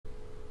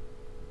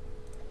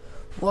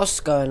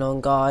What's going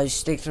on, guys?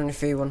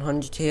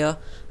 Stick23100 here,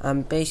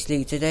 and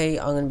basically today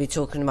I'm going to be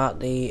talking about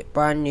the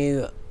brand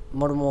new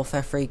Modern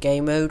Warfare 3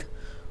 game mode,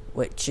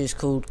 which is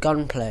called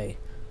Gunplay.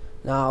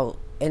 Now,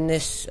 in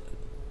this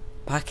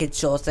package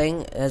sort of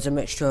thing, there's a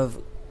mixture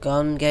of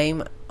gun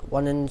game,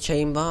 one in the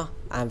chamber,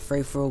 and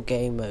free-for-all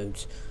game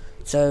modes.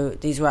 So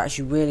these were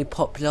actually really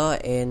popular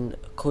in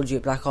Call of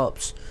Duty Black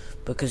Ops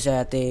because they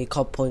had the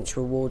COD points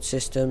reward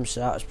system,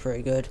 so that was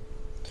pretty good.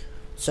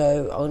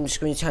 So I'm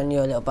just going to tell you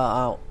a little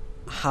about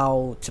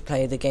how to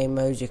play the game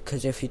modes,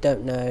 because if you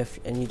don't know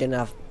and you didn't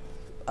have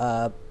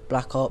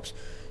Black Ops,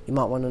 you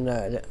might want to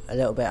know a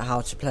little bit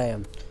how to play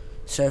them.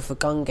 So for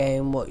gun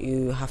game, what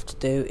you have to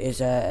do is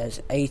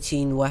there's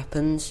 18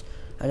 weapons,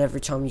 and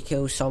every time you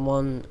kill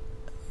someone,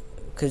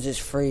 because it's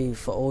free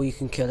for all, you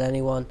can kill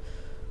anyone,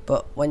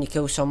 but when you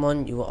kill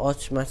someone you will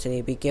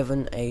automatically be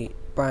given a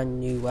brand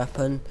new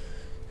weapon.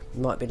 It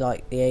might be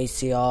like the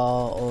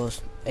ACR or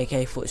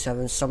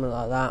AK-47, something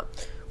like that,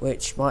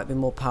 which might be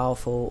more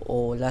powerful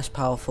or less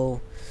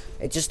powerful.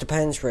 It just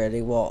depends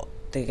really what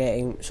the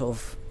game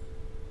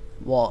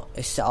what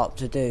is set up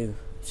to do.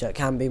 So it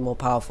can be more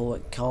powerful,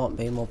 it can't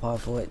be more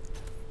powerful,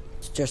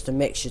 it's just a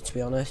mixture, to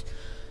be honest.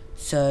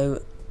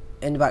 So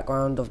in the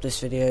background of this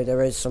video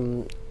there is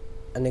an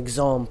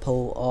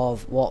example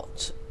of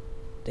what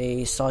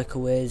the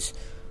cycle is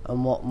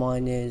and what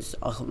mine is.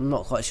 I'm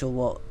not quite sure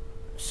what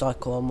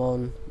cycle I'm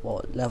on,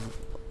 what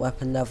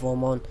weapon level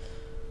I'm on,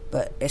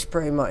 but it's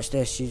pretty much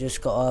this. You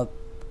just gotta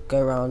go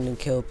around and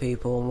kill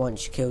people, and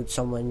once you killed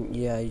someone,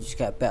 you just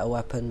get a better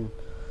weapon,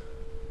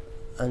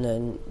 and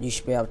then you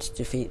should be able to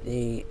defeat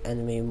the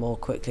enemy more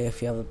quickly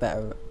if you have a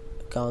better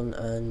gun,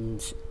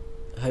 and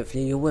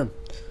hopefully you'll win.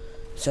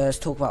 So let's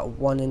talk about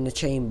one in the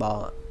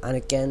chamber, and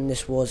again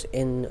this was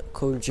in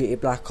Call of Duty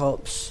Black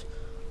Ops.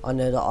 I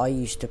know that I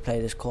used to play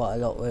this quite a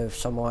lot with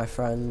some of my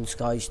friends.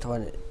 I used to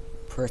find it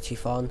pretty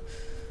fun.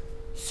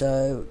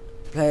 So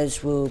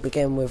players will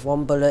begin with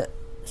one bullet,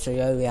 so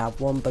you only have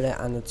one bullet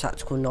and a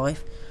tactical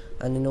knife,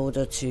 and in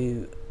order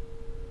to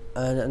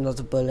earn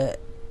another bullet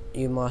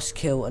you must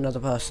kill another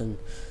person.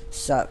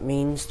 So that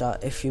means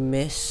that if you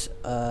miss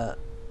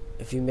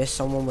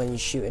someone when you're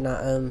shooting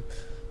at them,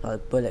 like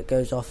the bullet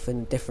goes off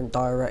in a different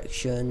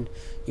direction,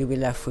 you'll be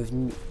left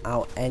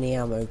without any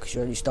ammo because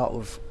you only start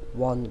with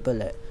one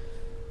bullet.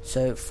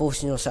 So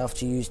forcing yourself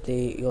to use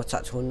your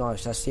tactical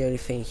knife, that's the only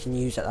thing you can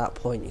use at that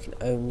point. You can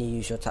only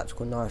use your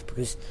tactical knife,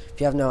 because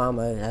if you have no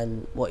ammo,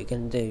 then what you're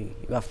going to do,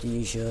 you have to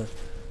use your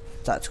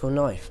tactical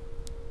knife.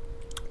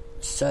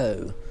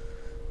 So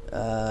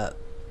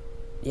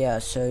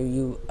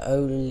so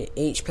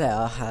each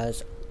player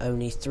has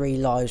only 3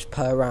 lives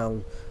per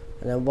round,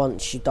 and then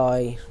once you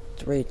die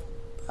 3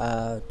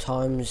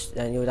 times,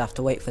 then you would have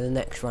to wait for the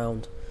next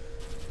round.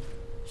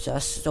 So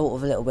that's sort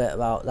of a little bit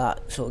about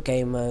that sort of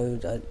game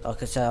mode.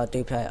 Like I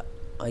said,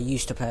 I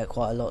used to play it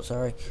quite a lot,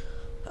 sorry.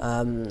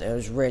 It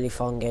was really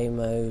fun game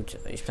mode.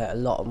 I used to play it a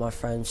lot with my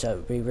friends, so it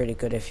would be really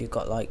good if you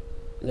got like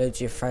loads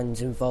of your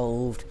friends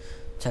involved,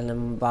 telling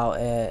them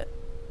about it.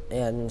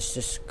 Yeah, and it's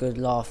just good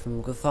laugh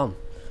and good fun.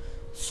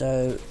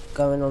 So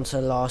going on to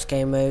the last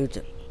game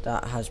mode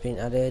that has been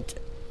added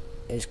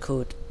is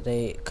called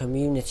the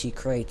community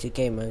created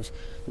game modes.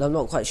 Now I'm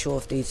not quite sure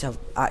if these have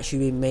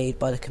actually been made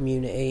by the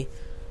community.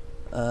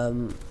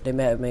 They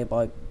may have made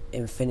by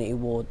Infinity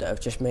Ward, that have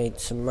just made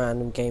some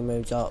random game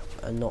modes up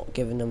and not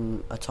given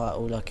them a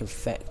title like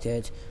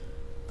Infected.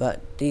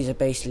 But these are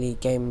basically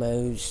game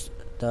modes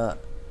that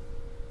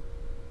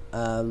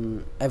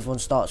everyone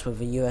starts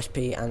with a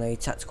USP and a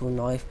tactical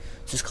knife.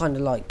 So it's kind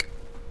of like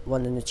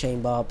one in the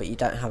chamber, but you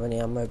don't have any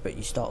ammo, but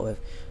you start with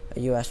a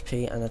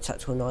USP and a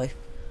tactical knife.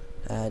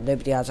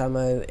 Nobody has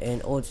ammo.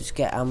 In order to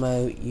get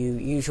ammo, you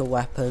use your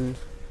weapon,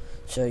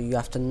 so you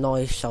have to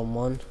knife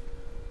someone,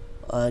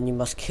 and you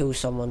must kill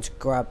someone to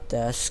grab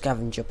their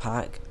scavenger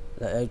pack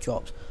that they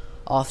dropped.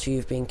 After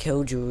you've been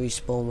killed, you'll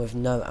respawn with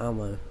no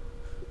ammo.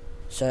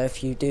 So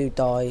if you do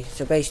die,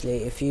 so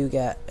basically if you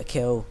get a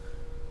kill,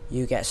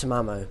 you get some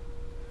ammo.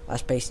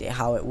 That's basically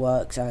how it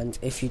works, and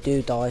if you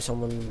do die,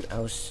 someone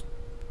else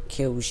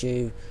kills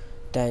you,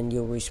 then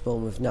you'll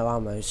respawn with no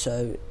ammo.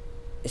 So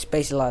it's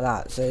basically like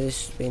that. So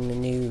this has been the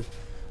new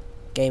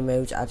game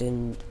modes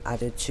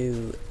added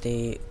to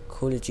the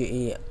Call of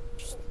Duty,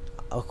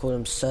 I'll call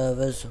them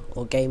servers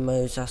or game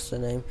modes, that's the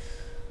name.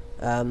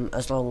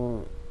 As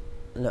well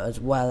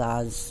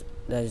as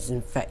there's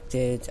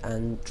Infected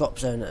and Drop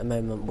Zone at the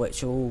moment,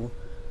 which all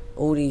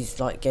these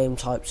like game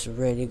types are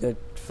really good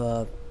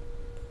for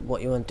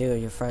what you want to do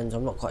with your friends.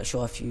 I'm not quite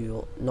sure if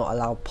you're not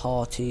allowed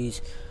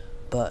parties,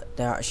 but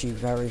they're actually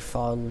very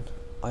fun.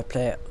 I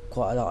play it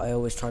quite a lot. I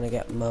always trying to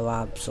get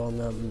Moabs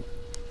on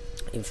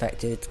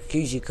Infected,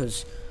 usually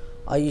because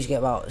I usually get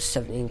about a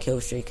 17 kill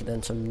streak and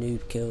then some noob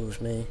kills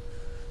me.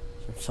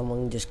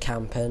 Someone just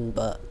camping,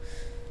 but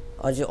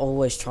I just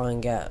always try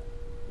and get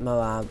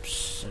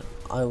Moabs.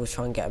 I always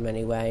try and get them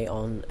anyway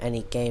on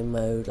any game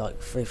mode,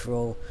 like free for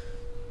all.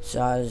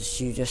 So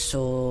as you just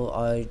saw,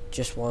 I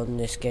just won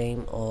this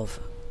game of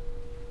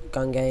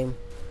gun game.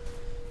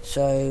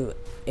 So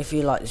if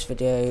you like this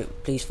video,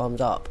 please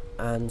thumbs up,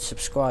 and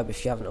subscribe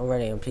if you haven't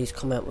already, and please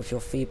comment with your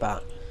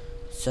feedback.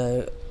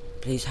 So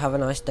please have a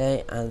nice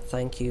day, and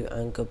thank you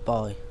and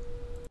goodbye.